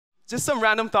just some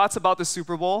random thoughts about the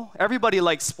Super Bowl. Everybody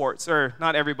likes sports, or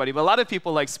not everybody, but a lot of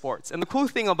people like sports. And the cool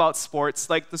thing about sports,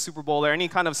 like the Super Bowl or any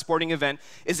kind of sporting event,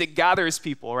 is it gathers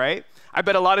people, right? I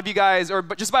bet a lot of you guys, or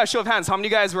just by a show of hands, how many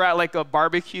of you guys were at like a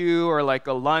barbecue or like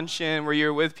a luncheon where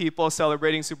you're with people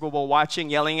celebrating Super Bowl, watching,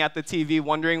 yelling at the TV,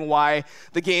 wondering why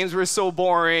the games were so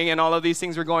boring and all of these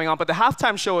things were going on. But the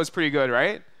halftime show was pretty good,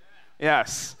 right?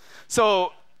 Yes.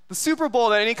 So the Super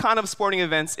Bowl and any kind of sporting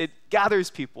events, it gathers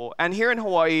people. And here in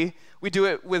Hawaii, we do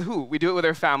it with who? We do it with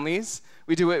our families.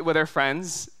 We do it with our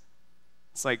friends.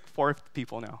 It's like 4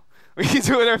 people now. We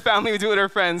do it with our family, we do it with our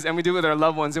friends, and we do it with our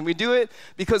loved ones. And we do it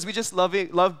because we just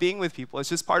love being with people. It's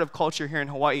just part of culture here in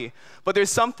Hawaii. But there's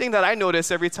something that I notice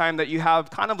every time that you have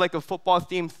kind of like a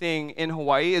football-themed thing in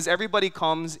Hawaii is everybody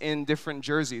comes in different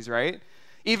jerseys, right?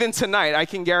 Even tonight, I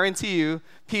can guarantee you,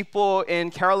 people in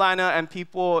Carolina and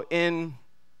people in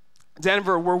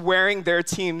Denver were wearing their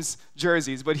team's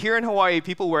jerseys. But here in Hawaii,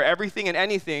 people wear everything and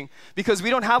anything because we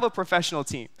don't have a professional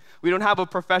team. We don't have a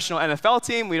professional NFL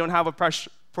team. We don't have a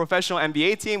professional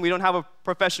NBA team. We don't have a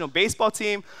professional baseball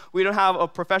team. We don't have a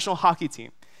professional hockey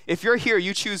team. If you're here,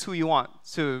 you choose who you want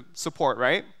to support,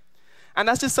 right? And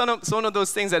that's just one of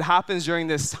those things that happens during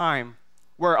this time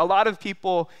where a lot of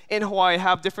people in Hawaii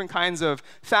have different kinds of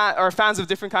fans of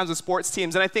different kinds of sports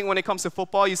teams. And I think when it comes to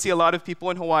football, you see a lot of people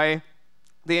in Hawaii,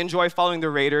 they enjoy following the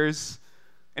Raiders.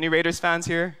 Any Raiders fans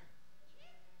here?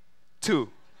 2.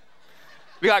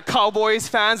 We got Cowboys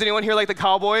fans. Anyone here like the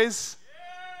Cowboys?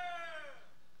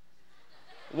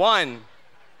 1.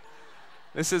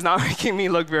 This is not making me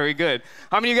look very good.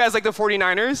 How many of you guys like the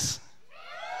 49ers?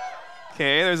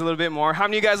 Okay, there's a little bit more. How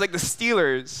many of you guys like the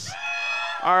Steelers?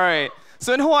 All right.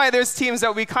 So in Hawaii, there's teams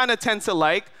that we kind of tend to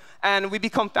like, and we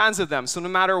become fans of them. So no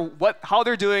matter how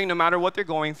they're doing, no matter what they're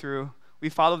going through, we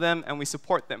follow them and we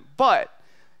support them. But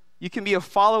you can be a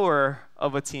follower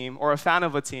of a team or a fan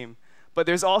of a team, but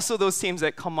there's also those teams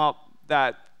that come up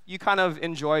that you kind of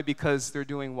enjoy because they're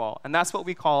doing well. And that's what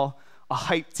we call a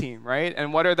hype team, right?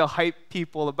 And what are the hype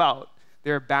people about?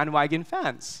 They're bandwagon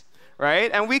fans,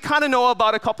 right? And we kind of know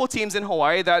about a couple teams in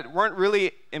Hawaii that weren't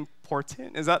really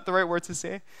important. Is that the right word to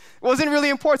say? It wasn't really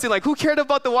important. Like, who cared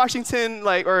about the Washington,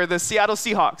 or the Seattle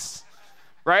Seahawks,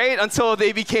 right? Until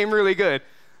they became really good.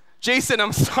 Jason,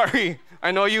 I'm sorry.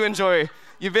 I know you enjoy.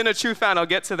 You've been a true fan. I'll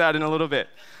get to that in a little bit.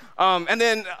 And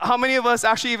then how many of us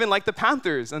actually even like the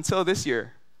Panthers until this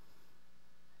year?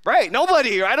 Right,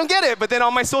 nobody. I don't get it. But then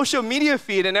on my social media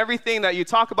feed and everything that you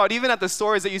talk about, even at the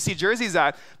stores that you see jerseys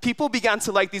at, people began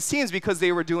to like these teams because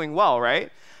they were doing well,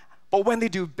 right? But when they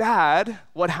do bad,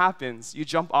 what happens? You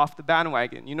jump off the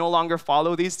bandwagon. You no longer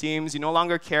follow these teams. You no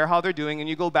longer care how they're doing, and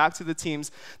you go back to the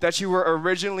teams that you were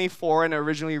originally for and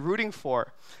originally rooting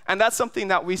for. And that's something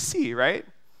that we see, right?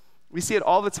 We see it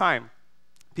all the time.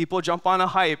 People jump on a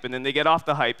hype, and then they get off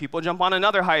the hype. People jump on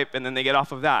another hype, and then they get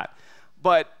off of that.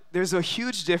 But there's a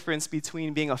huge difference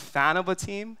between being a fan of a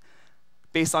team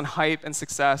based on hype and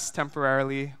success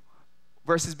temporarily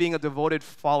versus being a devoted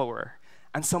follower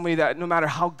and somebody that no matter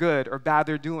how good or bad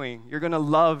they're doing, you're going to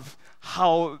love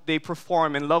how they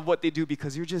perform and love what they do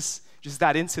because you're just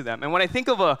that into them. And when I think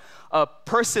of a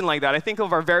person like that, I think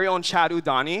of our very own Chad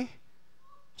Udani.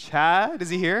 Chad, is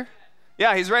he here?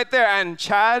 Yeah, he's right there. And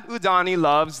Chad Udani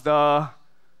loves the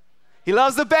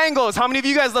Bengals. How many of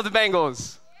you guys love the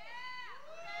Bengals?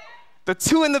 The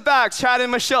 2 in the back, Chad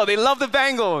and Michelle, they love the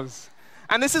Bengals.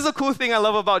 And this is a cool thing I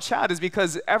love about Chad is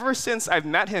because ever since I've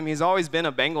met him, he's always been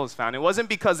a Bengals fan. It wasn't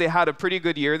because they had a pretty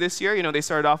good year this year. You know, they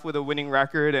started off with a winning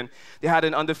record and they had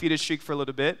an undefeated streak for a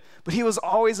little bit. But he was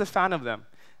always a fan of them.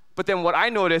 But then what I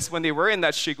noticed when they were in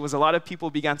that streak was a lot of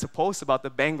people began to post about the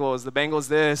Bengals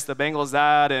this, the Bengals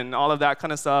that, and all of that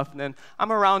kind of stuff. And then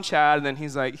I'm around Chad, and then he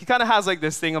kind of has like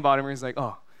this thing about him where he's like,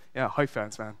 oh, yeah, hype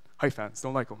fans, man. Hype fans,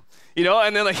 don't like them. You know,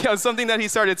 and then like it was something that he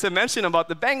started to mention about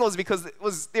the Bengals because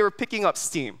they were picking up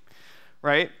steam,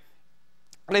 right?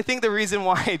 And I think the reason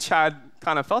why Chad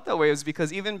kind of felt that way is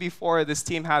because even before this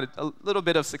team had a little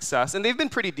bit of success, and they've been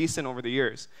pretty decent over the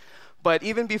years, but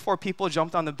even before people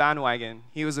jumped on the bandwagon,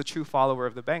 he was a true follower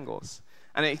of the Bengals.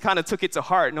 And he kind of took it to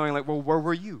heart, knowing like, well, where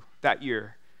were you that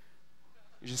year?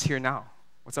 You're just here now.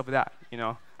 What's up with that, you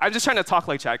know? I'm just trying to talk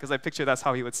like Chad because I picture that's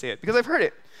how he would say it, because I've heard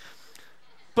it.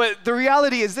 But the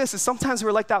reality is this, is sometimes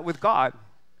we're like that with God,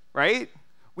 right?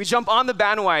 We jump on the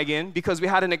bandwagon because we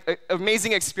had an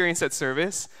amazing experience at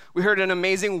service. We heard an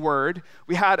amazing word.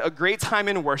 We had a great time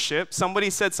in worship. Somebody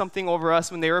said something over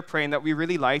us when they were praying that we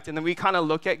really liked. And then we kind of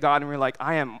look at God and we're like,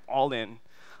 I am all in.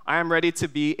 I am ready to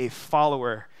be a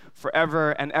follower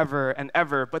forever and ever and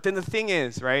ever. But then the thing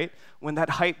is, right, when that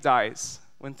hype dies,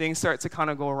 when things start to kind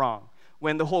of go wrong,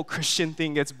 when the whole Christian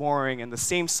thing gets boring and the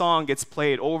same song gets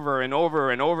played over and over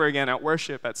and over again at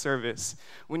worship, at service,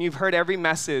 when you've heard every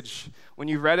message, when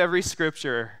you've read every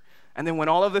scripture, and then when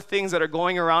all of the things that are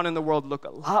going around in the world look a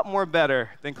lot more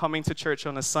better than coming to church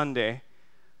on a Sunday,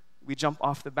 we jump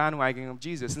off the bandwagon of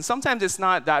Jesus. And sometimes it's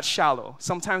not that shallow.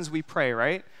 Sometimes we pray,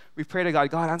 right? We pray to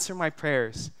God, God, answer my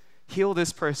prayers. Heal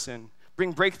this person.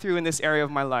 Bring breakthrough in this area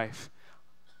of my life.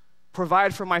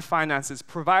 Provide for my finances.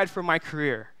 Provide for my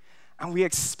career. And we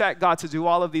expect God to do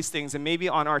all of these things. And maybe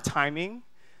on our timing,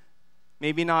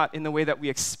 maybe not in the way that we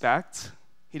expect.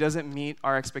 He doesn't meet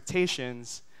our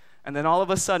expectations. And then all of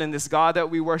a sudden, this God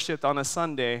that we worshiped on a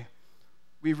Sunday,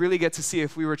 we really get to see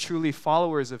if we were truly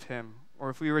followers of him or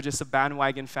if we were just a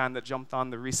bandwagon fan that jumped on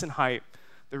the recent hype,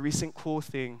 the recent cool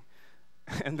thing,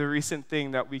 and the recent thing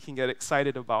that we can get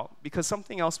excited about, because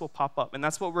something else will pop up. And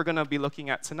that's what we're going to be looking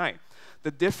at tonight.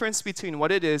 The difference between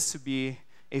what it is to be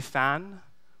a fan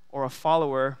or a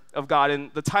follower of God.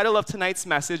 And the title of tonight's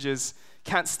message is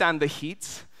Can't Stand the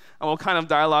Heat. And we'll kind of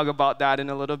dialogue about that in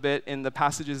a little bit in the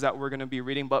passages that we're going to be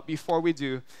reading. But before we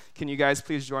do, can you guys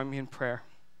please join me in prayer?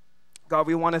 God,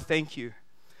 we want to thank you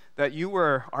that you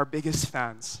were our biggest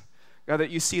fans. God, that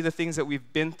you see the things that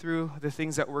we've been through, the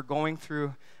things that we're going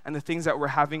through, and the things that we're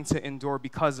having to endure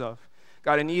because of.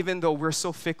 God, and even though we're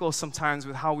so fickle sometimes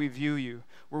with how we view you,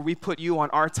 where we put you on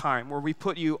our time, where we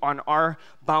put you on our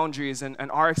boundaries and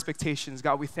our expectations,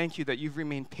 God, we thank you that you've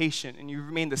remained patient and you've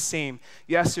remained the same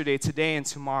yesterday, today, and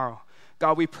tomorrow.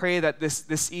 God, we pray that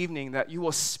this evening that you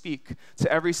will speak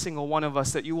to every single one of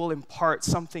us, that you will impart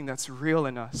something that's real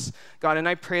in us. God, and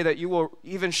I pray that you will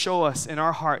even show us in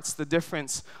our hearts the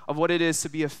difference of what it is to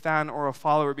be a fan or a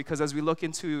follower, because as we look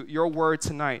into your word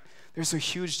tonight, there's a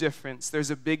huge difference. There's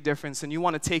a big difference, and you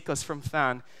want to take us from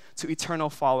fan to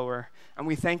eternal follower. And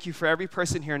we thank you for every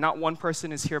person here. Not one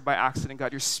person is here by accident,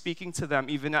 God. You're speaking to them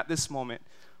even at this moment.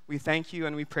 We thank you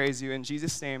and we praise you. In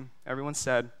Jesus' name, everyone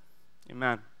said,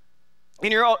 amen.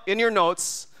 In your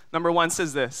notes, number 1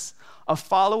 says this: a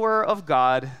follower of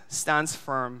God stands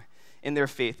firm in their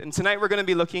faith. And tonight we're going to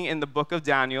be looking in the book of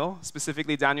Daniel,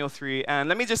 specifically Daniel 3. And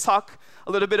let me just talk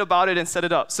a little bit about it and set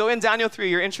it up. So in Daniel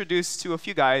 3, you're introduced to a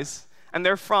few guys, and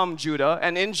they're from Judah.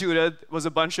 And in Judah was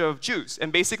a bunch of Jews.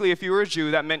 And basically, if you were a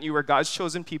Jew, that meant you were God's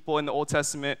chosen people in the Old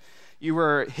Testament. You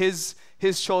were his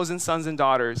chosen sons and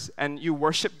daughters. And you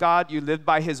worshiped God. You lived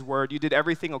by his word. You did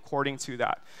everything according to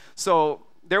that. So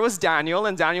there was Daniel,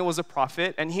 and Daniel was a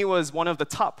prophet, and he was one of the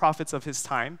top prophets of his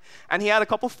time. And he had a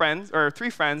couple friends, or 3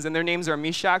 friends, and their names are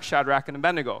Meshach, Shadrach, and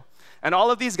Abednego. And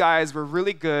all of these guys were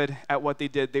really good at what they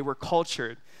did. They were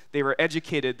cultured. They were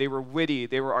educated. They were witty.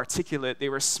 They were articulate. They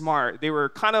were smart. They were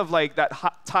kind of like that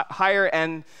higher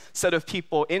end set of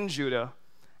people in Judah.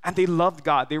 And they loved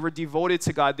God. They were devoted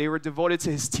to God. They were devoted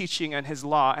to his teaching and his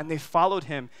law. And they followed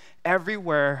him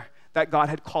everywhere that God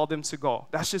had called them to go.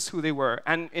 That's just who they were.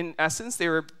 And in essence, they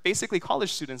were basically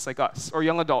college students like us, or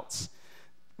young adults.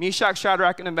 Meshach,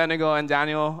 Shadrach, and Abednego, and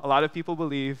Daniel, a lot of people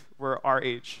believe, were our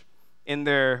age. In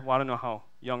their, well, I don't know how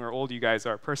young or old you guys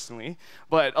are personally,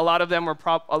 but a lot of them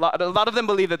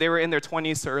believe that they were in their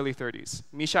 20s to early 30s.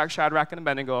 Meshach, Shadrach, and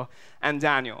Abednego, and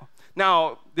Daniel.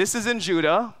 Now, this is in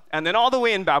Judah, and then all the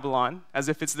way in Babylon, as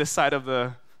if it's this side of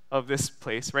this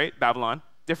place, right? Babylon.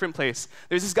 Different place.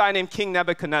 There's this guy named King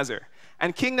Nebuchadnezzar.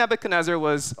 And King Nebuchadnezzar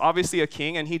was obviously a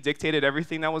king, and he dictated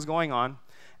everything that was going on.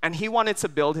 And he wanted to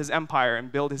build his empire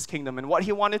and build his kingdom. And what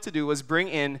he wanted to do was bring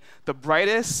in the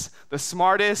brightest, the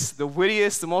smartest, the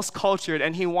wittiest, the most cultured,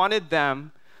 and he wanted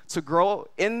them to grow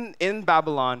in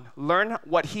Babylon, learn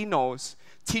what he knows,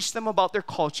 teach them about their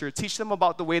culture, teach them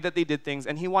about the way that they did things,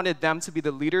 and he wanted them to be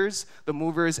the leaders, the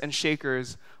movers, and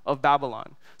shakers of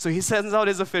Babylon. So he sends out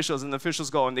his officials, and the officials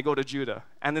go, and they go to Judah.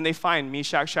 And then they find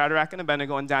Meshach, Shadrach, and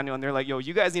Abednego, and Daniel, and they're like, yo,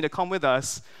 you guys need to come with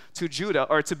us to Judah,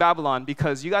 or to Babylon,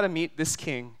 because you got to meet this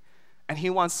king, and he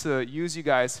wants to use you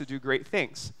guys to do great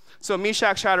things. So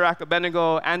Meshach, Shadrach,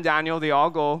 Abednego, and Daniel, they all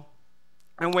go,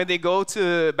 and when they go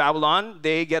to Babylon,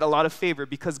 they get a lot of favor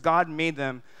because God made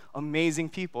them amazing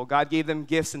people. God gave them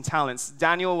gifts and talents.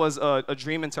 Daniel was a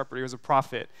dream interpreter. He was a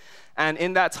prophet. And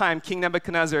in that time, King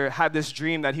Nebuchadnezzar had this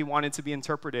dream that he wanted to be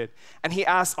interpreted. And he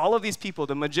asked all of these people,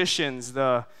 the magicians,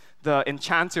 the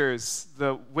enchanters,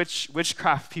 the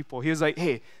witchcraft people, he was like,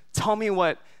 hey, tell me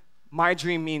what my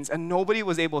dream means. And nobody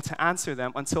was able to answer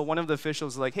them until one of the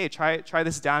officials was like, hey, try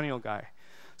this Daniel guy.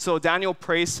 So Daniel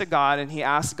prays to God, and he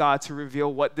asks God to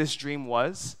reveal what this dream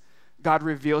was. God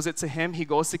reveals it to him. He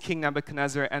goes to King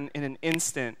Nebuchadnezzar, and in an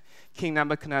instant, King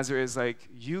Nebuchadnezzar is like,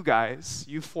 you guys,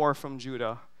 you 4 from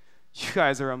Judah, you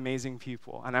guys are amazing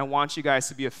people, and I want you guys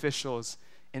to be officials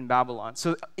in Babylon.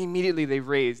 So immediately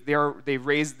they're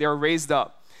raised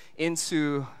up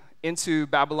into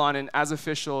Babylon and as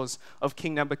officials of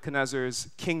King Nebuchadnezzar's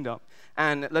kingdom.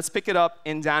 And let's pick it up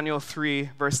in Daniel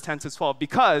 3, verse 10 to 12,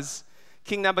 because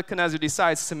King Nebuchadnezzar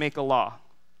decides to make a law.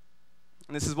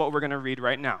 And this is what we're going to read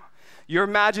right now. Your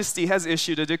Majesty has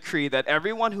issued a decree that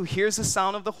everyone who hears the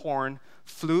sound of the horn,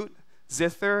 flute,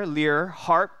 zither, lyre,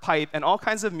 harp, pipe, and all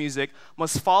kinds of music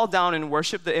must fall down and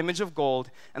worship the image of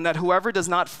gold, and that whoever does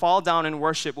not fall down and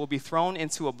worship will be thrown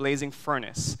into a blazing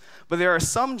furnace. But there are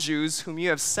some Jews whom you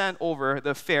have sent over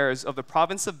the affairs of the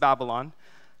province of Babylon,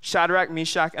 Shadrach,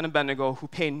 Meshach, and Abednego, who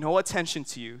pay no attention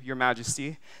to you, your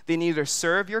Majesty. They neither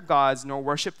serve your gods nor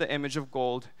worship the image of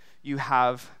gold you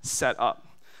have set up.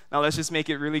 Now let's just make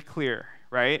it really clear,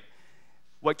 right?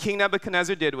 What King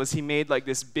Nebuchadnezzar did was he made like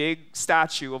this big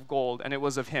statue of gold, and it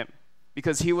was of him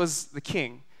because he was the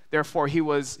king. Therefore, he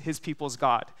was his people's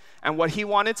God. And what he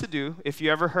wanted to do, if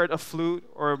you ever heard a flute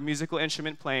or a musical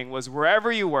instrument playing, was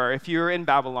wherever you were, if you were in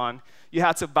Babylon, you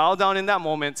had to bow down in that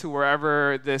moment to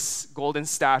wherever this golden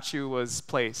statue was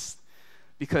placed,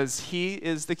 because he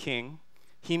is the king.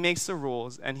 He makes the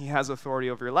rules, and he has authority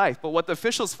over your life. But what the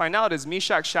officials find out is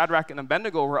Meshach, Shadrach, and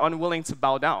Abednego were unwilling to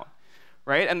bow down.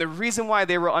 Right? And the reason why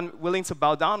they were unwilling to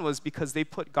bow down was because they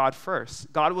put God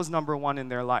first. God was number one in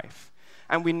their life.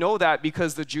 And we know that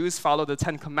because the Jews followed the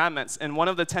 10 Commandments. And one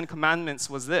of the 10 Commandments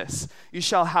was this: you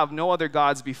shall have no other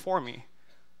gods before me.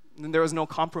 And there was no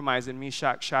compromise in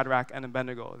Meshach, Shadrach, and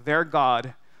Abednego. Their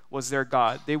God was their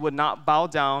God. They would not bow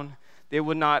down. They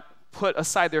would not put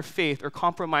aside their faith or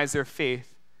compromise their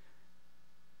faith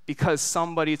because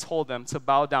somebody told them to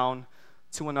bow down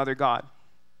to another God.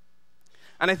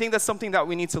 And I think that's something that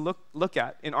we need to look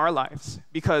at in our lives,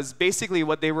 because basically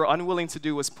what they were unwilling to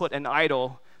do was put an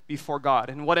idol before God.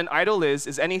 And what an idol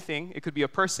is anything. It could be a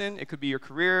person, it could be your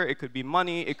career, it could be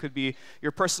money, it could be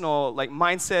your personal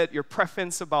mindset, your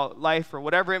preference about life, or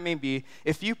whatever it may be.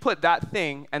 If you put that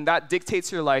thing and that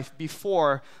dictates your life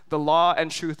before the law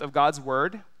and truth of God's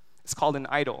word, it's called an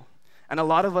idol. And a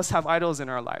lot of us have idols in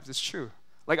our lives. It's true.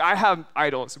 I have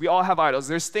idols. We all have idols.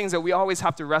 There's things that we always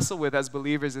have to wrestle with as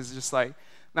believers. Is just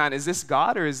man, is this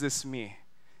God or is this me?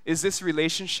 Is this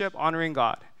relationship honoring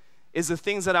God? Is the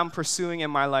things that I'm pursuing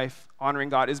in my life honoring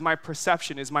God? Is my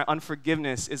perception, is my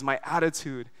unforgiveness, is my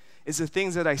attitude, is the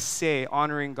things that I say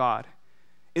honoring God?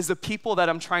 Is the people that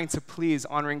I'm trying to please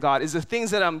honoring God? Is the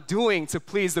things that I'm doing to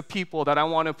please the people that I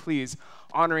want to please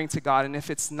honoring to God? And if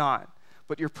it's not,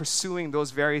 but you're pursuing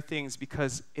those very things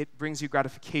because it brings you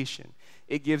gratification,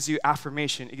 it gives you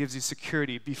affirmation, it gives you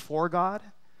security before God,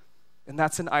 and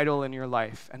that's an idol in your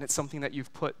life, and it's something that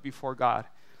you've put before God.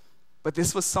 But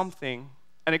this was something,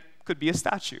 and it could be a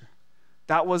statue.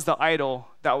 That was the idol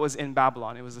that was in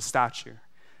Babylon. It was a statue.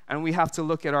 And we have to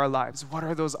look at our lives. What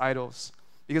are those idols?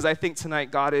 Because I think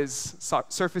tonight God is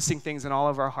surfacing things in all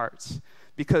of our hearts.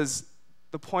 Because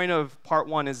the point of part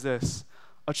one is this: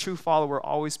 a true follower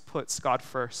always puts God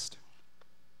first.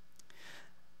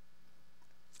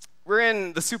 We're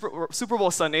in the Super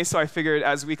Bowl Sunday, so I figured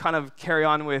as we kind of carry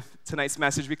on with tonight's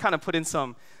message, we kind of put in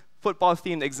some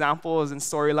football-themed examples and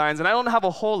storylines. And I don't have a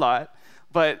whole lot,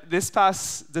 but this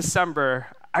past December,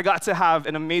 I got to have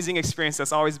an amazing experience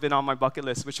that's always been on my bucket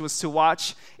list, which was to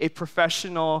watch a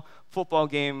professional football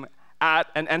game at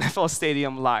an NFL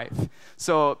stadium live.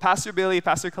 So Pastor Billy,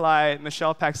 Pastor Kalai,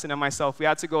 Michelle Paxton, and myself, we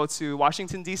had to go to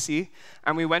Washington, D.C.,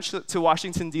 and we went to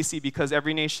Washington, D.C. because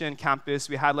every nation campus,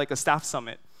 we had a staff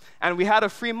summit. And we had a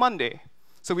free Monday.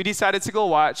 So we decided to go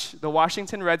watch the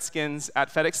Washington Redskins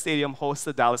at FedEx Stadium host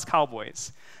the Dallas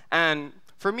Cowboys. And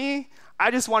for me, I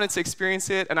just wanted to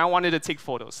experience it, and I wanted to take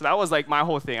photos. So that was my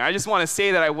whole thing. I just want to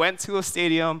say that I went to a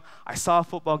stadium, I saw a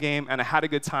football game, and I had a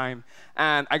good time.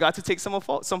 And I got to take some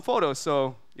photos.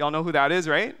 So y'all know who that is,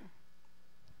 right?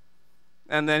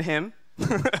 And then him.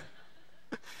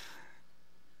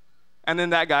 And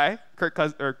then that guy, Kirk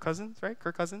Cousins, right?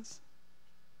 Kirk Cousins.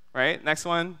 Right? Next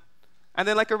one. And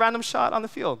then a random shot on the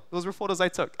field. Those were photos I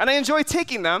took. And I enjoyed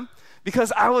taking them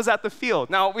because I was at the field.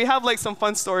 Now, we have some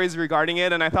fun stories regarding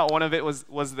it, and I thought one of it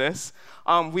was this.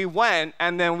 We went,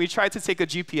 and then we tried to take a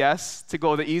GPS to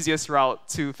go the easiest route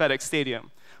to FedEx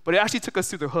Stadium. But it actually took us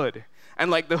through the hood.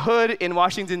 And the hood in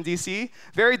Washington, D.C.,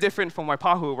 very different from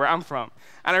Waipahu, where I'm from.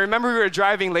 And I remember we were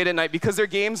driving late at night because their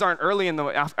games aren't early in the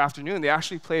afternoon. They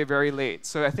actually play very late.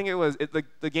 So I think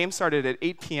the game started at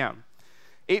 8 p.m.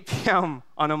 8 p.m.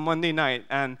 on a Monday night,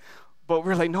 but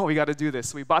we're no, we got to do this.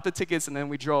 So we bought the tickets, and then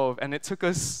we drove, and it took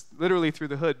us literally through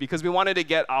the hood because we wanted to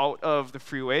get out of the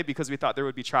freeway because we thought there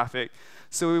would be traffic.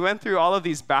 So we went through all of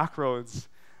these back roads,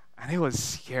 and it was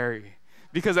scary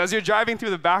because as you're driving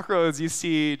through the back roads, you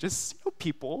see just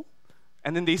people,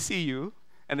 and then they see you,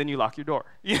 and then you lock your door.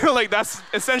 Like that's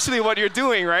essentially what you're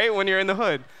doing, right, when you're in the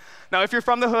hood. Now, if you're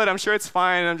from the hood, I'm sure it's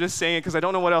fine. I'm just saying it because I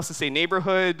don't know what else to say.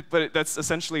 Neighborhood, but that's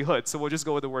essentially hood, so we'll just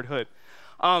go with the word hood.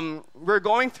 We're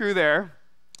going through there.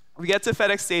 We get to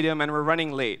FedEx Stadium, and we're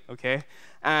running late, okay?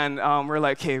 And we're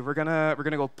like, okay, we're gonna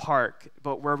go park,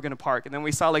 but where are we gonna park? And then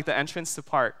we saw like the entrance to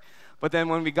park. But then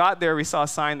when we got there, we saw a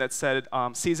sign that said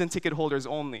season ticket holders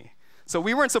only. So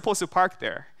we weren't supposed to park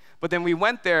there. But then we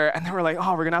went there, and then we're like,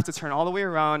 oh, we're going to have to turn all the way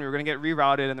around. We're going to get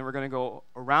rerouted, and then we're going to go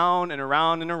around and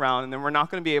around and around, and then we're not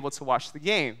going to be able to watch the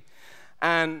game.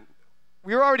 And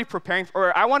we were already preparing,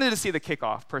 or I wanted to see the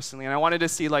kickoff, personally, and I wanted to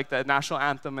see like the national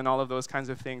anthem and all of those kinds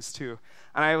of things, too.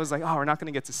 And I was like, oh, we're not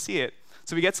going to get to see it.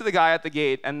 So we get to the guy at the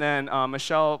gate, and then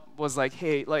Michelle was like,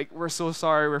 hey, like, we're so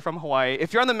sorry, we're from Hawaii.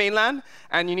 If you're on the mainland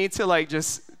and you need to like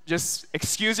just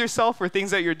excuse yourself for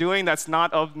things that you're doing that's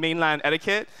not of mainland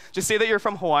etiquette, just say that you're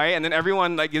from Hawaii, and then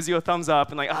everyone like gives you a thumbs up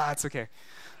and like, it's okay.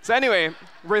 So anyway,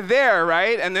 we're there,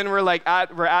 right? And then we're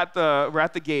at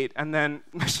the gate, and then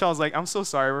Michelle's like, I'm so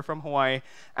sorry, we're from Hawaii,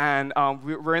 and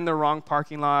we're in the wrong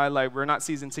parking lot, like we're not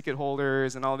season ticket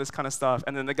holders and all this kind of stuff.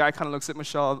 And then the guy kind of looks at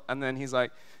Michelle, and then he's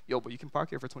like, yo, but you can park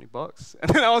here for $20. And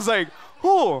then I was like,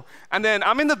 oh. And then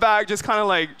I'm in the back just kind of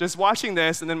like just watching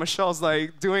this, and then Michelle's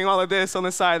like doing all of this on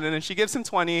the side, and then she gives him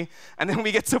 20, and then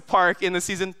we get to park in the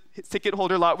season ticket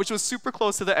holder lot, which was super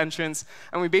close to the entrance,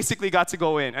 and we basically got to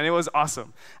go in, and it was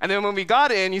awesome. And then when we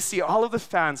got in, you see all of the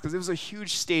fans, because it was a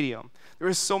huge stadium. There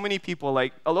were so many people.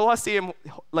 Like Aloha Stadium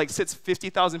like sits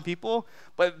 50,000 people,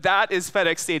 but that is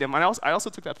FedEx Stadium. And I also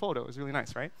took that photo. It was really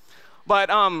nice, right? But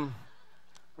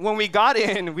when we got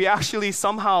in, we actually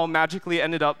somehow magically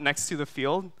ended up next to the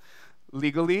field.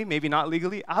 Legally, maybe not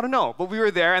legally, I don't know. But we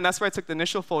were there, and that's where I took the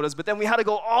initial photos. But then we had to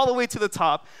go all the way to the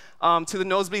top, to the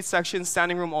nosebleed section,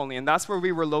 standing room only, and that's where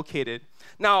we were located.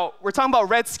 Now, we're talking about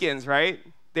Redskins, right?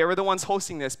 They were the ones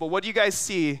hosting this. But what do you guys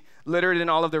see littered in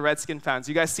all of the Redskin fans?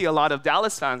 You guys see a lot of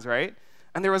Dallas fans, right?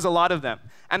 And there was a lot of them.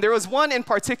 And there was one in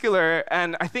particular,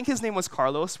 and I think his name was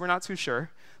Carlos. We're not too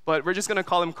sure. But we're just going to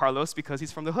call him Carlos because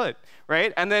he's from the hood,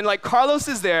 right? And then, like, Carlos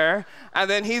is there, and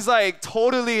then he's, like,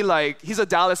 totally, like, he's a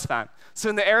Dallas fan. So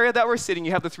in the area that we're sitting,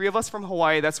 you have the three of us from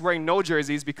Hawaii that's wearing no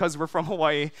jerseys because we're from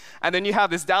Hawaii. And then you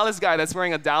have this Dallas guy that's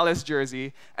wearing a Dallas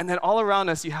jersey. And then all around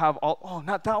us, you have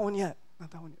not that one yet. Not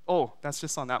that one yet. Oh, that's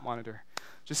just on that monitor.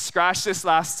 Just scratch this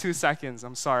last 2 seconds.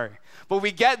 I'm sorry. But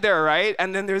we get there, right?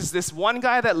 And then there's this one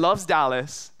guy that loves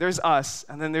Dallas. There's us.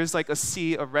 And then there's like a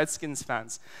sea of Redskins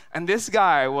fans. And this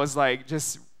guy was like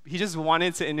he just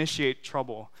wanted to initiate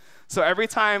trouble. So every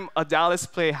time a Dallas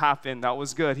play happened that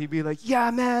was good, he'd be like, yeah,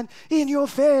 man, in your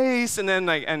face. And then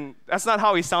and that's not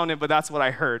how he sounded, but that's what I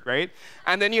heard, right?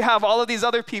 And then you have all of these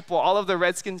other people, all of the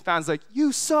Redskins fans like,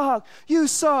 you suck, you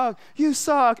suck, you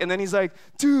suck. And then he's like,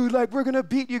 dude, like, we're going to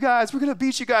beat you guys. We're going to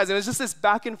beat you guys. And it's just this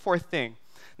back and forth thing.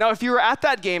 Now, if you were at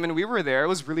that game and we were there, it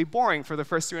was really boring for the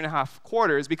first 3.5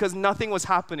 quarters because nothing was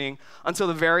happening until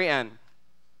the very end,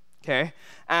 okay?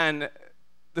 And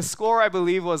the score, I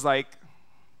believe, was like,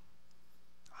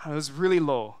 it was really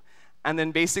low. And then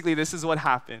basically this is what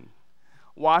happened.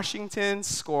 Washington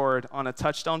scored on a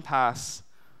touchdown pass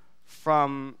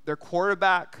from their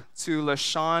quarterback to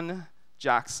LaShawn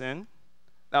Jackson.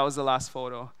 That was the last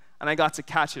photo. And I got to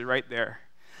catch it right there.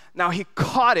 Now he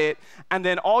caught it, and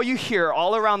then all you hear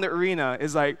all around the arena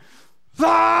is like,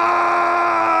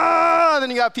 ah! And then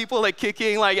you got people like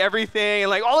kicking like everything, and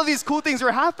like all of these cool things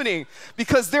were happening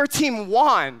because their team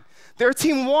won. Their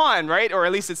team won, right? Or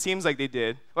at least it seems like they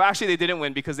did. Well, actually, they didn't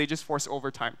win because they just forced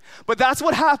overtime. But that's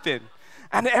what happened.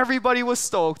 And everybody was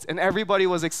stoked, and everybody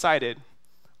was excited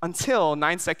until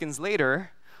 9 seconds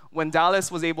later when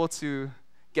Dallas was able to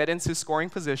get into scoring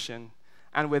position.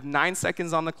 And with 9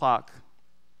 seconds on the clock,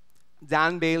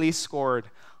 Dan Bailey scored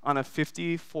on a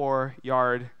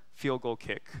 54-yard field goal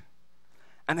kick.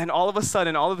 And then all of a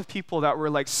sudden, all of the people that were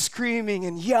like screaming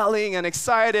and yelling and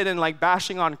excited and like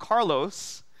bashing on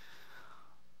Carlos,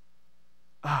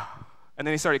 and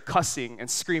then they started cussing and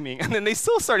screaming, and then they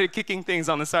still started kicking things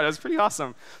on the side. It was pretty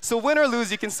awesome. So win or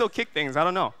lose, you can still kick things. I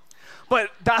don't know.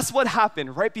 But that's what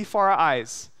happened right before our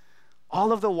eyes.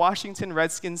 All of the Washington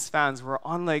Redskins fans were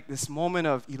on like this moment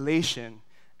of elation,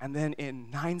 and then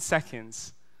in 9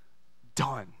 seconds,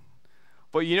 done.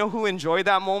 But you know who enjoyed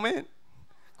that moment?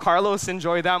 Carlos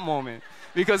enjoyed that moment.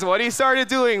 Because what he started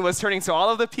doing was turning to all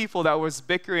of the people that was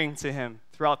bickering to him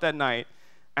throughout that night.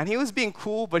 And he was being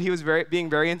cool, but he was being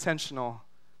very intentional.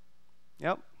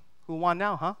 Yep. Who won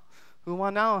now, huh? Who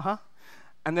won now, huh?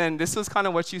 And then this was kind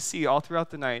of what you see all throughout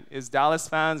the night is Dallas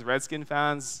fans, Redskin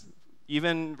fans,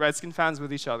 even Redskin fans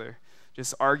with each other,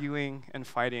 just arguing and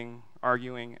fighting,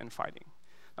 arguing and fighting.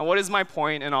 And what is my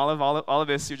point in all of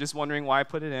this? You're just wondering why I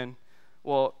put it in.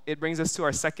 Well, it brings us to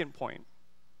our second point.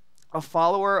 A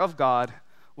follower of God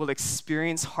will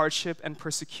experience hardship and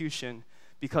persecution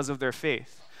because of their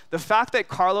faith. The fact that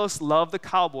Carlos loved the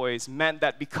Cowboys meant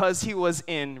that because he was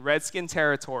in Redskin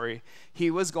territory, he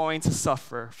was going to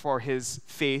suffer for his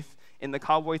faith in the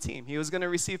Cowboy team. He was going to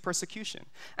receive persecution.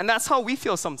 And that's how we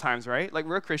feel sometimes, right? Like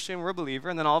we're a Christian, we're a believer,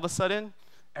 and then all of a sudden,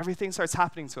 everything starts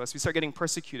happening to us. We start getting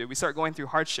persecuted. We start going through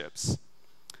hardships.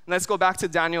 And let's go back to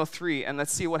Daniel 3, and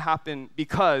let's see what happened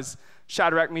because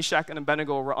Shadrach, Meshach, and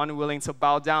Abednego were unwilling to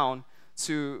bow down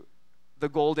to the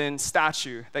golden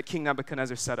statue that King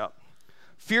Nebuchadnezzar set up.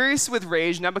 Furious with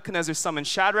rage, Nebuchadnezzar summoned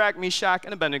Shadrach, Meshach,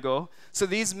 and Abednego. So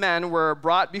these men were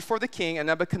brought before the king, and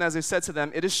Nebuchadnezzar said to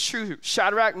them, "It is true,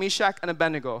 Shadrach, Meshach, and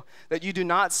Abednego, that you do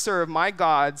not serve my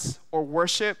gods or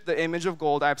worship the image of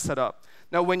gold I have set up.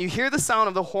 Now, when you hear the sound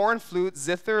of the horn, flute,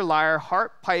 zither, lyre,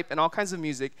 harp, pipe, and all kinds of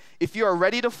music, if you are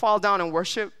ready to fall down and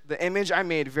worship the image I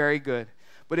made, very good.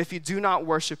 But if you do not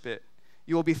worship it,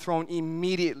 you will be thrown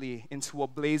immediately into a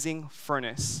blazing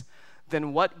furnace.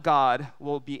 Then what God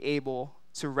will be able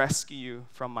to rescue you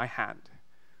from my hand?"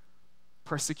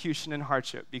 Persecution and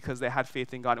hardship because they had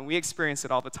faith in God. And we experience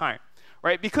it all the time,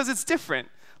 right? Because it's different.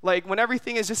 Like when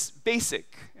everything is just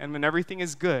basic and when everything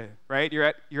is good, right?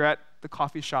 You're at the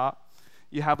coffee shop.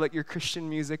 You have like your Christian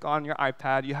music on your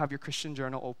iPad. You have your Christian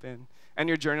journal open. And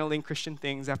you're journaling Christian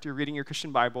things after you're reading your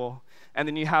Christian Bible. And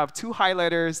then you have 2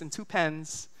 highlighters and 2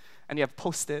 pens. And you have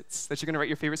Post-its that you're going to write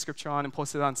your favorite scripture on and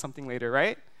post it on something later,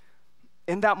 right?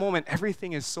 In that moment,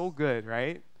 everything is so good,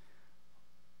 right?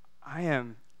 I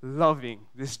am loving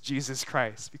this Jesus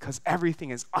Christ because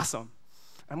everything is awesome.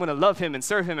 I'm going to love him and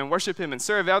serve him and worship him and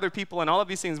serve other people and all of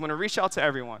these things. I'm going to reach out to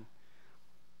everyone.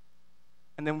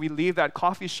 And then we leave that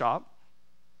coffee shop,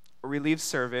 or we leave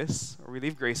service, or we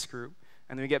leave Grace Group,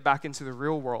 and then we get back into the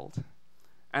real world.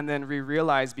 And then we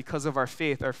realize because of our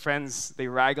faith, our friends, they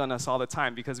rag on us all the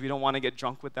time because we don't want to get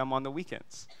drunk with them on the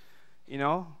weekends. You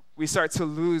know? We start to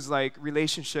lose like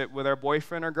relationship with our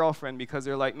boyfriend or girlfriend because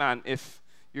they're like, man, if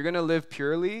you're going to live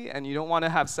purely and you don't want to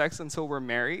have sex until we're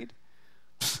married,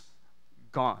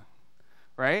 gone,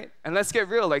 right? And let's get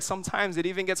real. Like sometimes it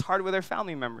even gets hard with our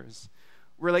family members.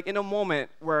 We're like in a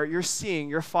moment where you're seeing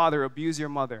your father abuse your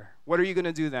mother. What are you going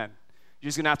to do then? You're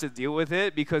just going to have to deal with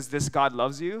it because this God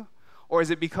loves you? Or is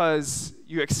it because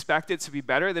you expect it to be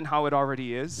better than how it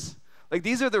already is? Like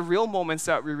these are the real moments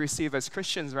that we receive as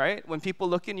Christians, right? When people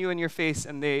look in you in your face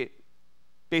and they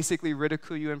basically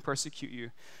ridicule you and persecute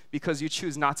you because you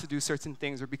choose not to do certain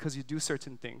things or because you do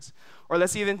certain things. Or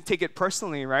let's even take it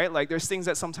personally, right? Like there's things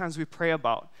that sometimes we pray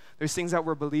about. There's things that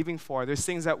we're believing for. There's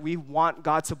things that we want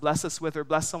God to bless us with or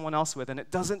bless someone else with, and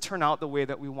it doesn't turn out the way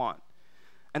that we want.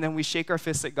 And then we shake our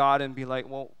fists at God and be like,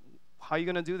 well, how are you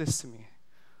going to do this to me?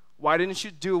 Why didn't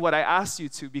you do what I asked you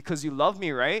to? Because you love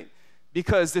me, right?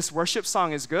 Because this worship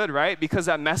song is good, right? Because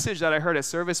that message that I heard at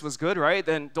service was good, right?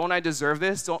 Then don't I deserve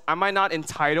this? Am I not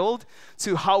entitled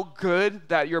to how good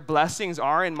that your blessings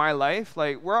are in my life?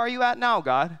 Like, where are you at now,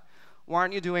 God? Why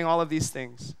aren't you doing all of these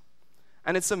things?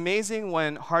 And it's amazing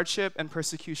when hardship and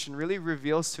persecution really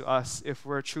reveals to us if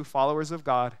we're true followers of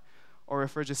God or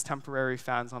if we're just temporary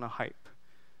fans on a hype.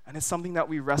 And it's something that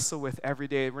we wrestle with every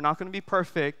day. We're not going to be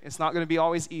perfect. It's not going to be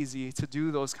always easy to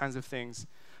do those kinds of things.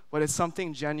 But it's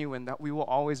something genuine that we will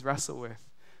always wrestle with.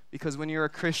 Because when you're a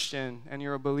Christian and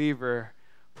you're a believer,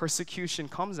 persecution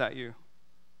comes at you.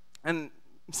 And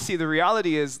see, the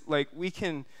reality is, like, we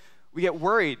get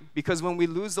worried because when we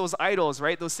lose those idols,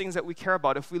 right, those things that we care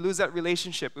about, if we lose that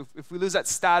relationship, if we lose that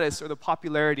status or the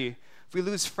popularity, if we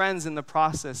lose friends in the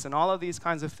process and all of these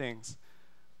kinds of things,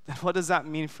 then what does that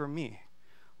mean for me?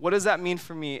 What does that mean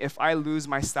for me if I lose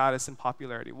my status and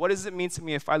popularity? What does it mean to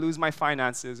me if I lose my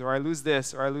finances or I lose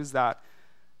this or I lose that?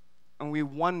 And we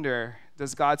wonder,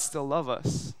 does God still love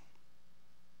us?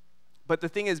 But the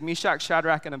thing is, Meshach,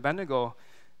 Shadrach, and Abednego,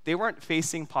 they weren't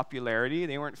facing popularity.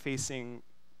 They weren't facing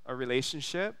a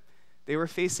relationship. They were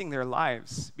facing their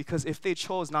lives. Because if they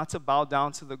chose not to bow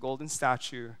down to the golden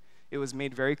statue, it was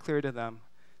made very clear to them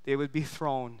they would be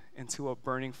thrown into a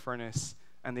burning furnace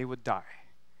and they would die.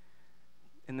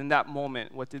 And in that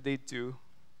moment, what did they do?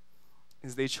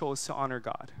 Is they chose to honor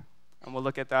God. And we'll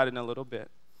look at that in a little bit.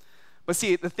 But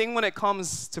see, the thing when it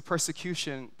comes to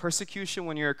persecution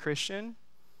when you're a Christian,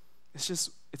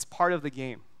 it's part of the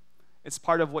game. It's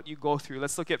part of what you go through.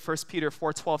 Let's look at 1 Peter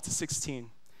 4:12-16.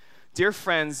 Dear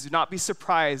friends, do not be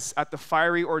surprised at the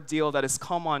fiery ordeal that has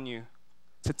come on you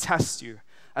to test you,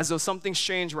 as though something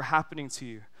strange were happening to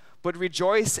you. But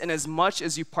rejoice inasmuch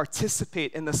as you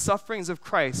participate in the sufferings of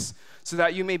Christ, so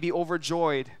that you may be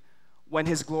overjoyed when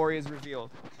his glory is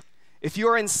revealed. If you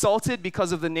are insulted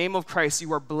because of the name of Christ,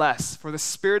 you are blessed, for the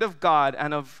Spirit of God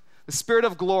and of the Spirit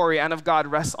of glory and of God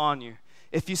rests on you.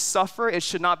 If you suffer, it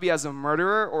should not be as a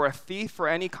murderer or a thief or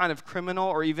any kind of criminal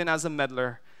or even as a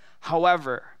meddler.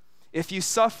 However, if you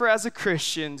suffer as a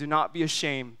Christian, do not be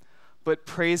ashamed, but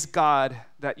praise God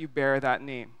that you bear that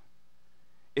name.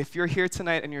 If you're here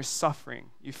tonight and you're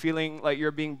suffering, you're feeling like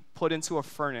you're being put into a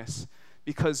furnace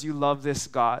because you love this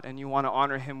God and you want to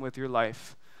honor him with your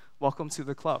life, welcome to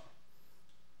the club.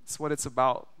 That's what it's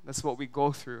about. That's what we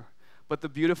go through. But the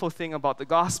beautiful thing about the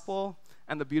gospel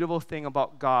and the beautiful thing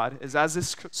about God is, as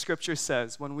this scripture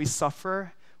says, when we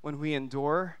suffer, when we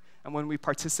endure, and when we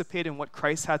participate in what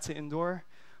Christ had to endure,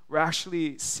 we're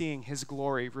actually seeing his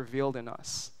glory revealed in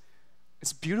us.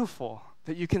 It's beautiful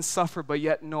that you can suffer but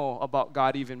yet know about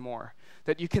God even more.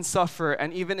 That you can suffer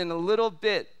and even in a little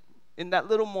bit, in that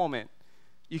little moment,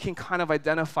 you can kind of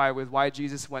identify with why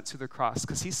Jesus went to the cross,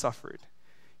 because he suffered.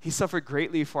 He suffered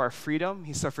greatly for our freedom.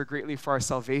 He suffered greatly for our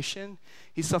salvation.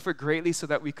 He suffered greatly so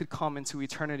that we could come into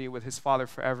eternity with his Father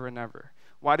forever and ever.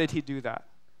 Why did he do that?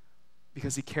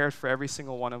 Because he cared for every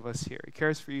single one of us here. He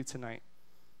cares for you tonight.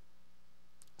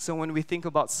 So when we think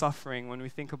about suffering, when we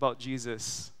think about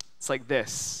Jesus, it's like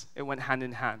this. It went hand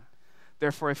in hand.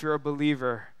 Therefore, if you're a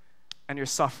believer and you're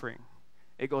suffering,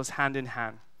 it goes hand in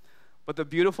hand. But the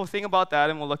beautiful thing about that,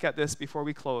 and we'll look at this before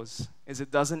we close, is it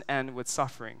doesn't end with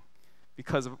suffering.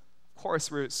 Because, of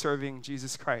course, we're serving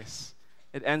Jesus Christ.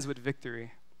 It ends with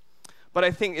victory. But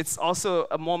I think it's also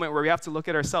a moment where we have to look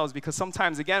at ourselves, because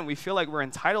sometimes, again, we feel like we're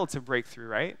entitled to breakthrough,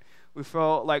 right? We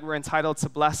feel like we're entitled to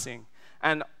blessing.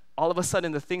 And all of a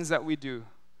sudden, the things that we do,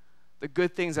 the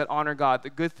good things that honor God, the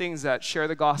good things that share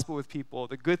the gospel with people,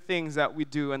 the good things that we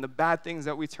do, and the bad things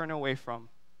that we turn away from,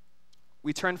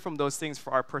 we turn from those things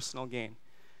for our personal gain.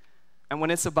 And when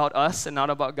it's about us and not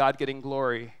about God getting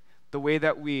glory, the way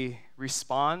that we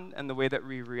respond and the way that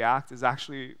we react is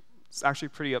actually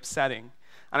pretty upsetting.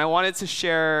 And I wanted to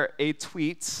share a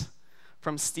tweet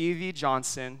from Stevie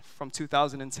Johnson from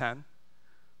 2010.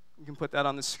 You can put that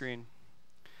on the screen.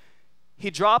 He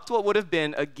dropped what would have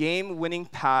been a game-winning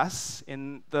pass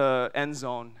in the end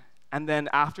zone. And then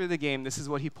after the game, this is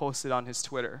what he posted on his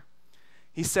Twitter.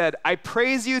 He said, "I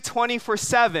praise you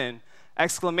 24/7.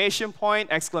 Exclamation point,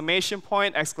 exclamation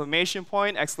point, exclamation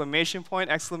point, exclamation point,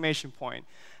 exclamation point.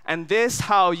 And this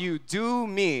how you do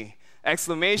me.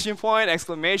 Exclamation point,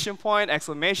 exclamation point,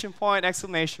 exclamation point,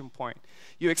 exclamation point.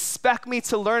 You expect me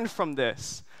to learn from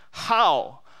this.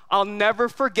 How? I'll never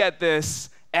forget this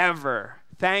ever.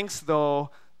 Thanks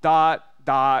though, ...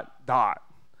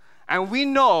 And we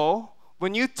know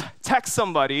when you text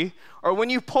somebody or when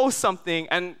you post something,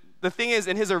 and the thing is,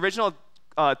 in his original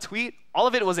tweet, all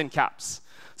of it was in caps.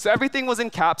 So everything was in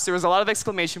caps. There was a lot of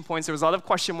exclamation points. There was a lot of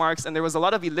question marks. And there was a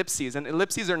lot of ellipses. And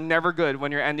ellipses are never good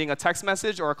when you're ending a text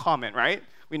message or a comment, right?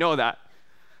 We know that.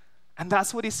 And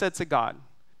that's what he said to God.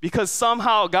 Because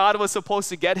somehow God was supposed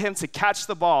to get him to catch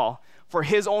the ball for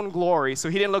his own glory, so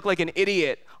he didn't look like an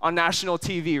idiot on national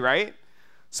TV, right?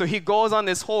 So he goes on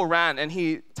this whole rant, and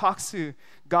he talks to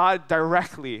God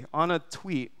directly on a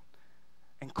tweet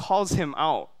and calls him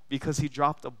out because he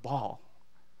dropped a ball.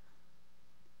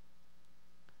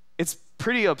 It's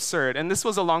pretty absurd. And this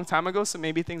was a long time ago, so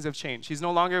maybe things have changed. He's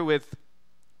no longer with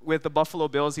the Buffalo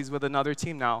Bills. He's with another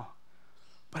team now.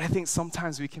 But I think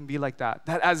sometimes we can be like that.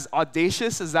 That as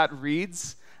audacious as that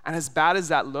reads and as bad as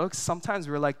that looks, sometimes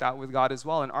we're like that with God as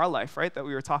well in our life, right, that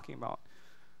we were talking about.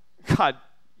 God,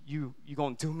 you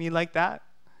gonna do me like that?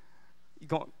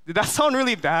 Did that sound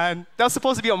really bad? That was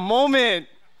supposed to be a moment.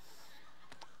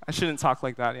 I shouldn't talk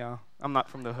like that, yeah. I'm not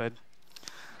from the hood.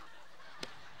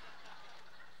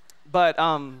 But,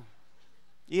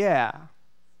 yeah.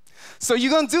 So you're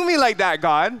going to do me like that,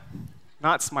 God.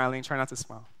 Not smiling. Try not to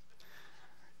smile.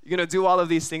 You're going to do all of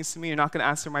these things to me. You're not going to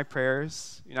answer my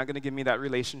prayers. You're not going to give me that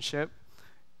relationship.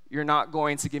 You're not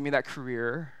going to give me that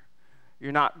career.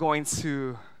 You're not going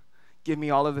to give me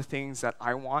all of the things that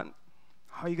I want.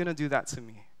 How are you going to do that to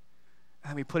me?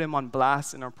 And we put him on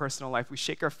blast in our personal life. We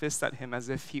shake our fist at him as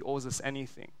if he owes us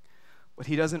anything. But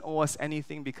he doesn't owe us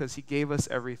anything because he gave us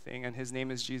everything, and his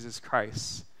name is Jesus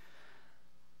Christ.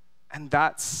 And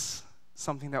that's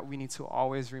something that we need to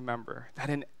always remember, that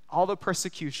in all the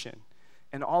persecution,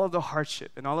 and all of the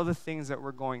hardship, and all of the things that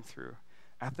we're going through,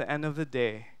 at the end of the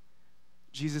day,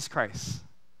 Jesus Christ.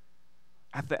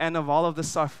 At the end of all of the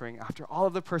suffering, after all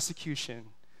of the persecution,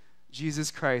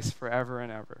 Jesus Christ forever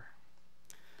and ever.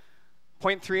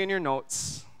 Point 3 in your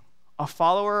notes, a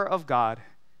follower of God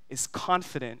is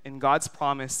confident in God's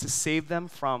promise to save them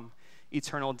from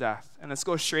eternal death. And let's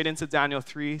go straight into Daniel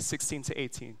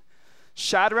 3:16-18.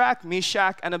 Shadrach,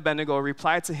 Meshach, and Abednego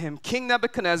replied to him, King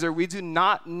Nebuchadnezzar, we do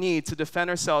not need to defend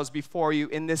ourselves before you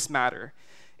in this matter.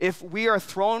 If we are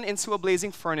thrown into a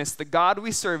blazing furnace, the God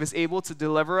we serve is able to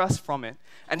deliver us from it,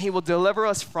 and he will deliver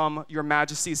us from your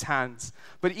majesty's hands.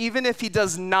 But even if he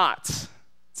does not,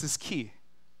 this is key,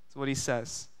 it's what he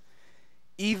says.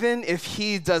 Even if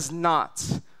he does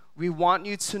not, we want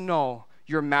you to know,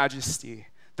 your majesty,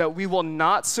 that we will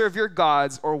not serve your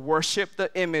gods or worship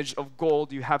the image of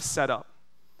gold you have set up.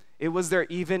 It was their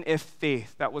even if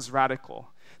faith that was radical.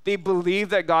 They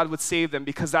believed that God would save them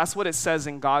because that's what it says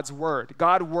in God's word.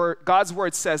 God's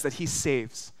word says that he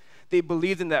saves. They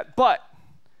believed in that. But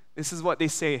this is what they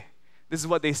say. This is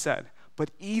what they said.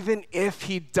 But even if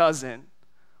he doesn't,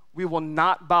 we will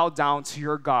not bow down to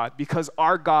your God because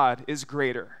our God is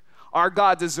greater. Our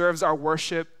God deserves our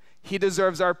worship. He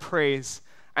deserves our praise.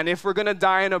 And if we're going to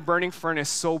die in a burning furnace,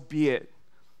 so be it.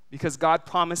 Because God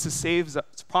promises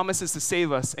to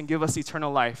save us and give us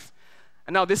eternal life.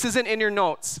 And now, this isn't in your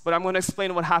notes, but I'm going to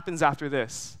explain what happens after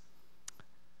this.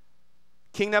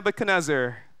 King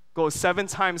Nebuchadnezzar goes 7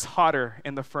 times hotter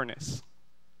in the furnace.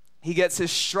 He gets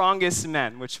his strongest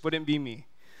men, which wouldn't be me,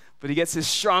 but he gets his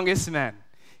strongest men.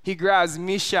 He grabs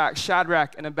Meshach,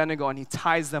 Shadrach, and Abednego, and he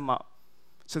ties them up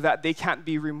so that they can't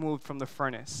be removed from the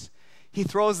furnace. He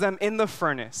throws them in the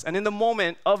furnace. And in the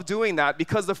moment of doing that,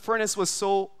 because the furnace was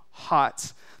so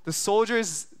hot, the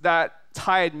soldiers that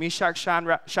tied Meshach,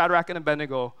 Shadrach, and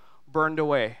Abednego burned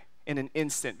away in an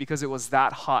instant because it was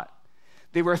that hot.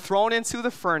 They were thrown into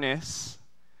the furnace,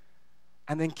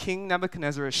 and then King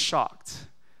Nebuchadnezzar is shocked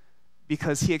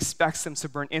because he expects them to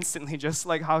burn instantly, just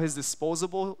like how his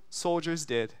disposable soldiers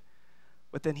did.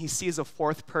 But then he sees a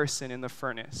 4th person in the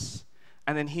furnace,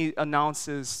 and then he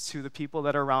announces to the people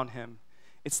that are around him,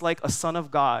 it's like a son of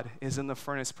God is in the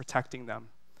furnace protecting them.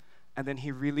 And then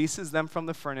he releases them from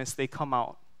the furnace, they come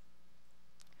out.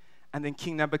 And then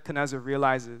King Nebuchadnezzar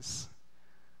realizes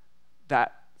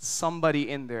that somebody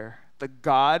in there, the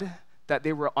God that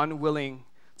they were unwilling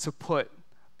to put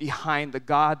behind the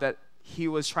God that he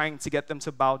was trying to get them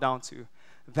to bow down to,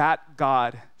 that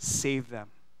God saved them.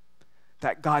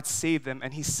 That God saved them,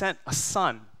 and he sent a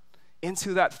son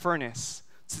into that furnace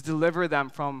to deliver them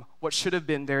from what should have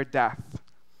been their death.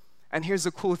 And here's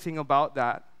the cool thing about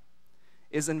that,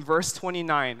 is in verse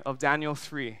 29 of Daniel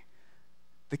 3,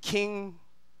 the king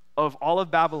of all of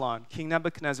Babylon, King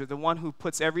Nebuchadnezzar, the one who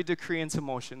puts every decree into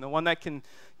motion, the one that can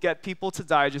get people to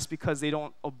die just because they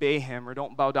don't obey him or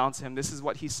don't bow down to him, this is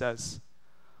what he says,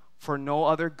 for no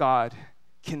other God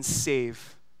can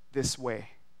save this way.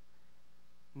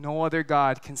 No other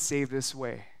God can save this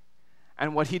way.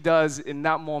 And what he does in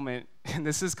that moment, and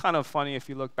this is kind of funny if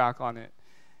you look back on it,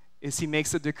 is he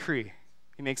makes a decree.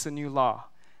 He makes a new law.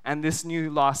 And this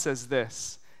new law says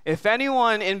this: if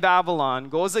anyone in Babylon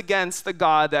goes against the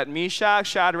God that Meshach,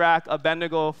 Shadrach,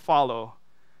 Abednego follow,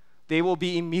 they will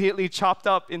be immediately chopped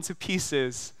up into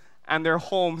pieces, and their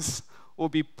homes will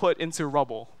be put into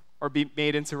rubble, or be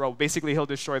made into rubble. Basically, he'll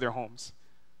destroy their homes.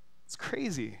 It's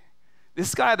crazy.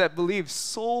 This guy that believed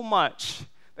so much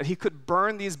that he could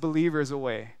burn these believers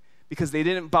away because they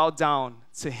didn't bow down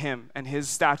to him and his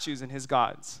statues and his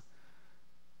gods.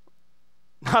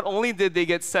 Not only did they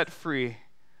get set free,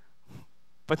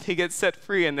 but they get set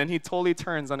free, and then he totally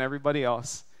turns on everybody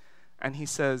else. And he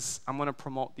says, I'm going to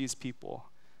promote these people.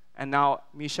 And now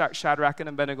Meshach, Shadrach, and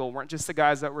Abednego weren't just the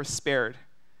guys that were spared.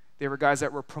 They were guys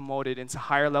that were promoted into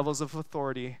higher levels of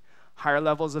authority, higher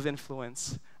levels of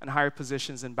influence, and higher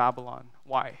positions in Babylon.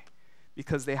 Why?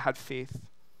 Because they had faith.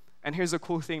 And here's a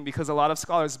cool thing, because a lot of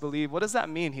scholars believe, what does that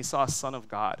mean? He saw a son of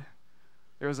God.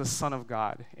 There was a son of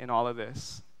God in all of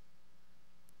this.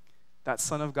 That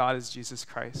son of God is Jesus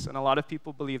Christ. And a lot of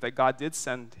people believe that God did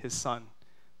send his son.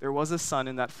 There was a son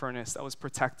in that furnace that was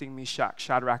protecting Meshach,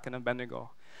 Shadrach, and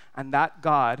Abednego. And that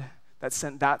God that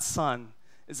sent that son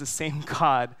is the same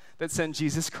God that sent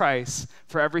Jesus Christ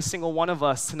for every single one of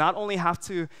us to not only have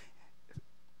to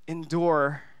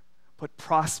endure, but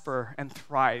prosper and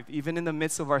thrive, even in the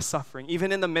midst of our suffering,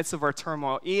 even in the midst of our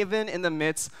turmoil, even in the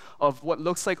midst of what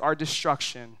looks like our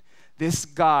destruction. This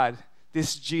God,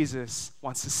 this Jesus,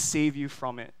 wants to save you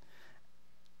from it.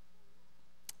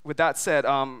 With that said,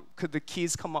 could the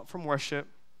keys come up from worship?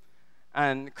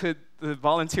 And could the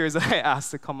volunteers that I asked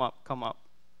to come up?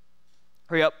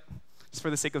 Hurry up, just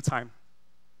for the sake of time.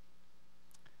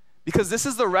 Because this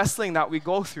is the wrestling that we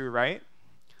go through, right?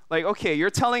 Like, okay,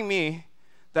 you're telling me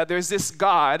that there's this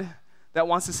God that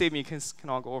wants to save me. Can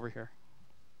all go over here?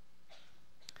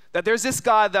 That there's this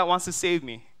God that wants to save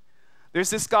me. There's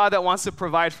this God that wants to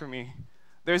provide for me.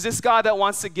 There's this God that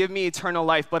wants to give me eternal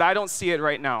life, but I don't see it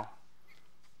right now.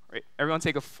 Right? Everyone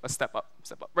take a step up,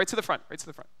 right to the front, right to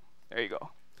the front. There you go.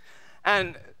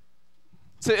 And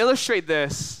to illustrate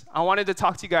this, I wanted to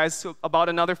talk to you guys about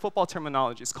another football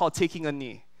terminology. It's called taking a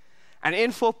knee. And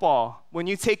in football, when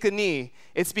you take a knee,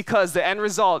 it's because the end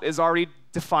result is already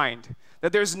defined.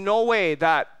 That there's no way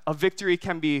that a victory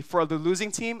can be for the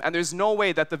losing team, and there's no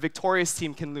way that the victorious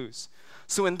team can lose.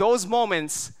 So in those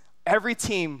moments, every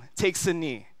team takes a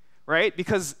knee, right?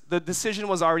 Because the decision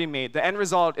was already made. The end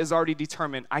result is already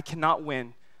determined. I cannot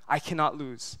win. I cannot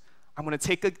lose. I'm going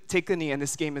to take a knee, and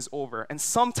this game is over. And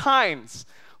sometimes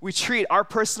we treat our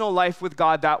personal life with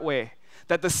God that way,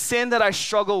 that the sin that I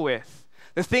struggle with,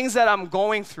 the things that I'm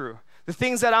going through, the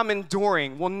things that I'm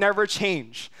enduring will never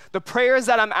change. The prayers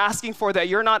that I'm asking for that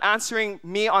you're not answering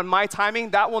me on my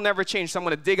timing, that will never change. So I'm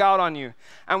going to dig out on you.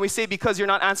 And we say, because you're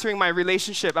not answering my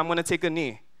relationship, I'm going to take a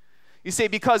knee. You say,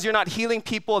 because you're not healing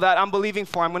people that I'm believing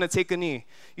for, I'm going to take a knee.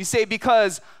 You say,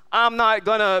 because I'm not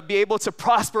going to be able to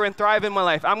prosper and thrive in my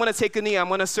life, I'm going to take a knee. I'm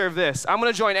going to serve this. I'm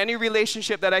going to join any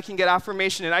relationship that I can get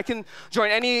affirmation in. I can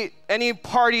join any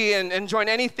party and join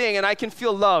anything, and I can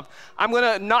feel love. I'm going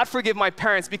to not forgive my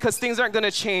parents because things aren't going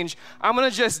to change. I'm going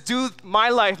to just do my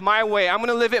life my way. I'm going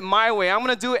to live it my way. I'm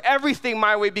going to do everything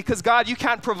my way because, God, you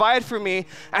can't provide for me.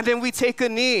 And then we take a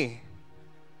knee.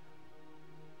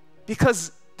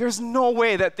 Because there's no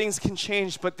way that things can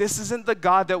change, but this isn't the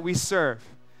God that we serve.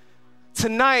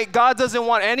 Tonight, God doesn't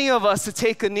want any of us to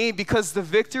take a knee because the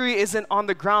victory isn't on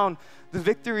the ground. The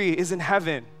victory is in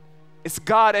heaven. It's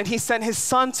God, and He sent His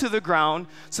Son to the ground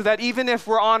so that even if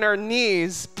we're on our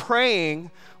knees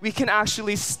praying, we can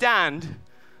actually stand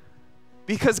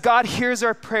because God hears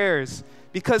our prayers,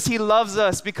 because He loves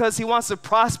us, because He wants to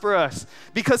prosper us,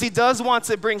 because He does want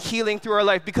to bring healing through our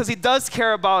life, because He does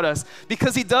care about us,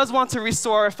 because He does want to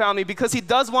restore our family, because He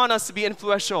does want us to be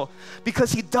influential,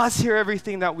 because He does hear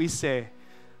everything that we say.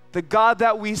 The God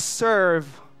that we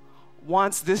serve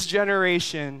wants this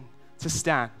generation to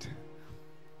stand.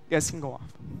 You guys can go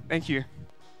off. Thank you.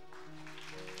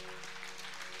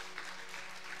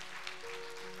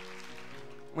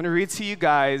 I'm going to read to you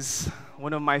guys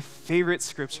one of my favorite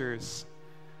scriptures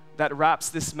that wraps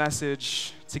this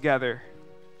message together.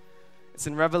 It's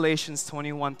in Revelations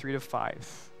 21, 3-5.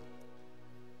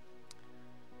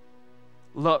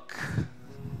 Look,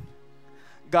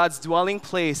 God's dwelling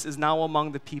place is now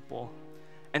among the people,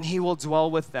 and He will dwell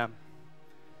with them.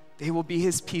 They will be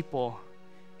His people,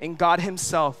 and God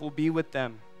Himself will be with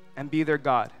them and be their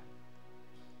God.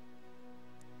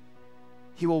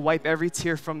 He will wipe every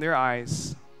tear from their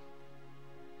eyes.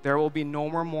 There will be no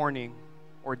more mourning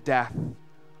or death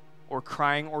or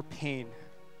crying or pain,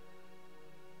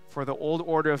 for the old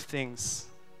order of things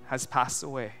has passed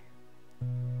away.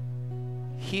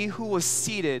 He who was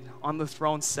seated on the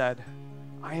throne said,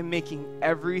 I am making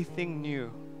everything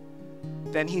new.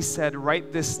 Then He said,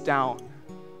 write this down,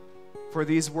 for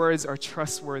these words are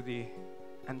trustworthy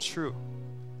and true.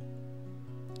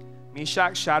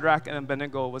 Meshach, Shadrach, and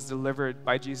Abednego was delivered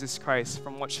by Jesus Christ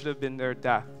from what should have been their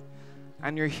death.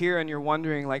 And you're here and you're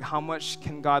wondering, like, how much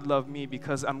can God love me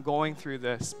because I'm going through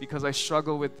this, because I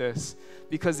struggle with this,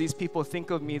 because these people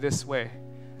think of me this way.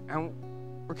 And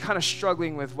we're kind of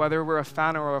struggling with whether we're a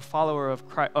fan or a follower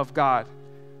of God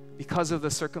because of the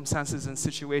circumstances and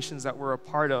situations that we're a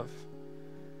part of.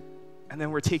 And then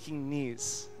we're taking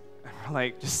knees. And we're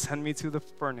like, just send me to the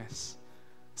furnace.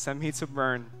 Send me to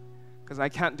burn, because I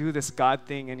can't do this God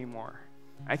thing anymore.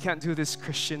 I can't do this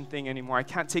Christian thing anymore. I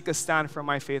can't take a stand for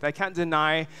my faith. I can't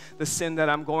deny the sin that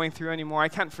I'm going through anymore. I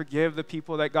can't forgive the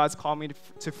people that God's called me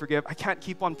to forgive. I can't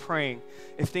keep on praying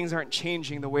if things aren't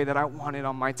changing the way that I want it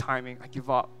on my timing. I give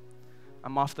up.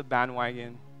 I'm off the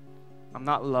bandwagon. I'm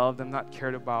not loved. I'm not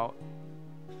cared about.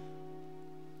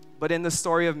 But in the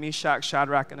story of Meshach,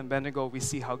 Shadrach, and Abednego, we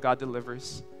see how God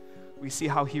delivers. We see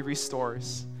how He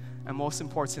restores. And most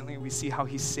importantly, we see how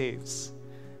He saves.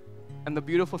 And the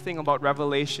beautiful thing about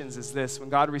Revelations is this: when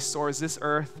God restores this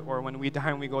earth, or when we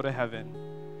die and we go to heaven,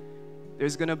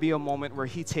 there's going to be a moment where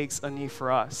He takes a knee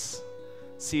for us.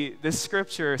 See, this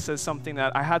scripture says something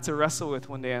that I had to wrestle with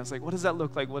one day. I was like, what does that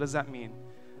look like? What does that mean?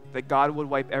 That God would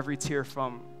wipe every tear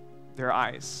from their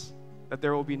eyes, that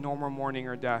there will be no more mourning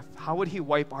or death. How would He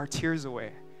wipe our tears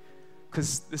away?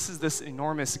 Because this is this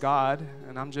enormous God,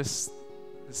 and I'm just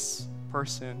this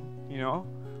person, you know?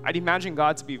 I'd imagine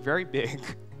God to be very big.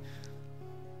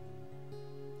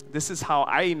 This is how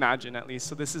I imagine, at least.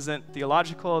 So this isn't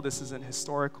theological. This isn't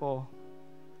historical.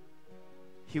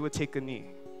 He would take a knee.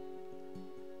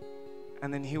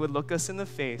 And then He would look us in the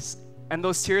face. And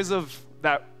those tears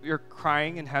that you're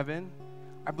crying in heaven,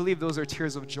 I believe those are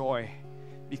tears of joy.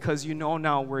 because you know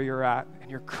now where you're at, and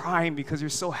you're crying because you're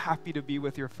so happy to be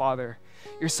with your Father.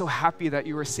 You're so happy that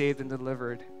you were saved and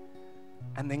delivered.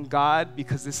 And then God,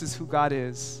 because this is who God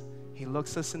is, He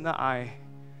looks us in the eye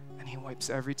and He wipes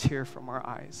every tear from our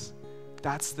eyes.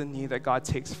 That's the knee that God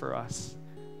takes for us.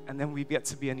 And then we get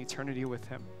to be in eternity with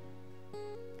Him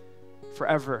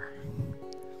forever.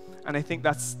 And I think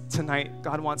that's tonight,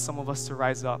 God wants some of us to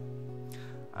rise up.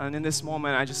 And in this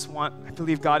moment, I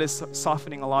believe God is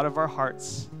softening a lot of our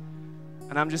hearts.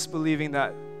 And I'm just believing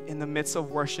that in the midst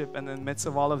of worship and in the midst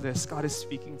of all of this, God is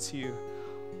speaking to you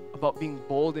about being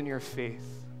bold in your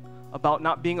faith, about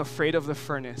not being afraid of the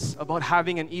furnace, about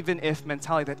having an even if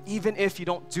mentality, that even if you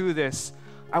don't do this,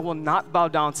 I will not bow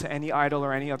down to any idol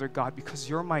or any other God, because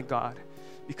you're my God,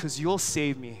 because you'll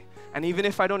save me. And even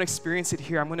if I don't experience it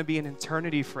here, I'm going to be in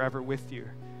eternity forever with you.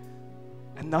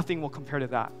 And nothing will compare to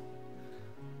that.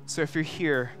 So if you're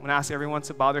here, I'm going to ask everyone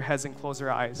to bow their heads and close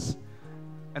their eyes.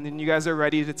 And then you guys are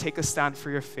ready to take a stand for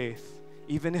your faith,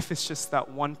 even if it's just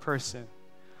that one person.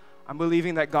 I'm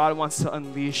believing that God wants to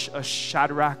unleash a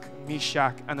Shadrach,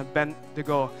 Meshach, and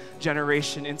Abednego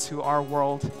generation into our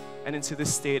world and into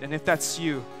this state. And if that's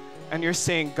you, and you're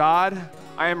saying, God,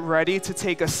 I am ready to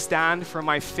take a stand for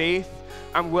my faith.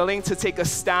 I'm willing to take a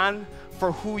stand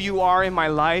for who you are in my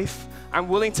life. I'm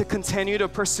willing to continue to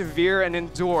persevere and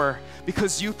endure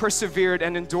because you persevered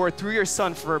and endured through your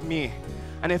Son for me.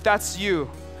 And if that's you,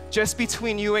 just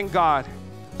between you and God,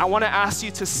 I want to ask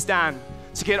you to stand,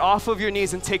 to get off of your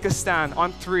knees and take a stand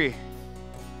on 3.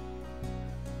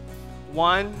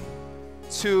 1,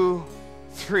 2,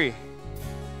 3.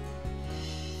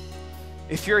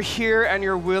 If you're here and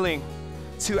you're willing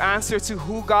to answer to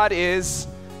who God is,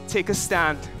 take a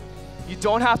stand. You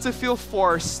don't have to feel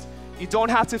forced. You don't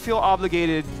have to feel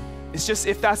obligated. It's just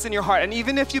if that's in your heart. And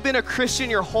even if you've been a Christian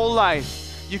your whole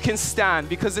life, you can stand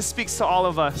because this speaks to all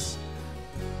of us.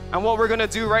 And what we're going to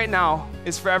do right now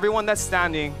is for everyone that's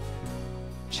standing,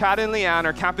 Chad and Leanne,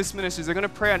 our campus ministers, are going to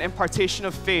pray an impartation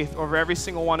of faith over every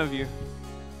single one of you.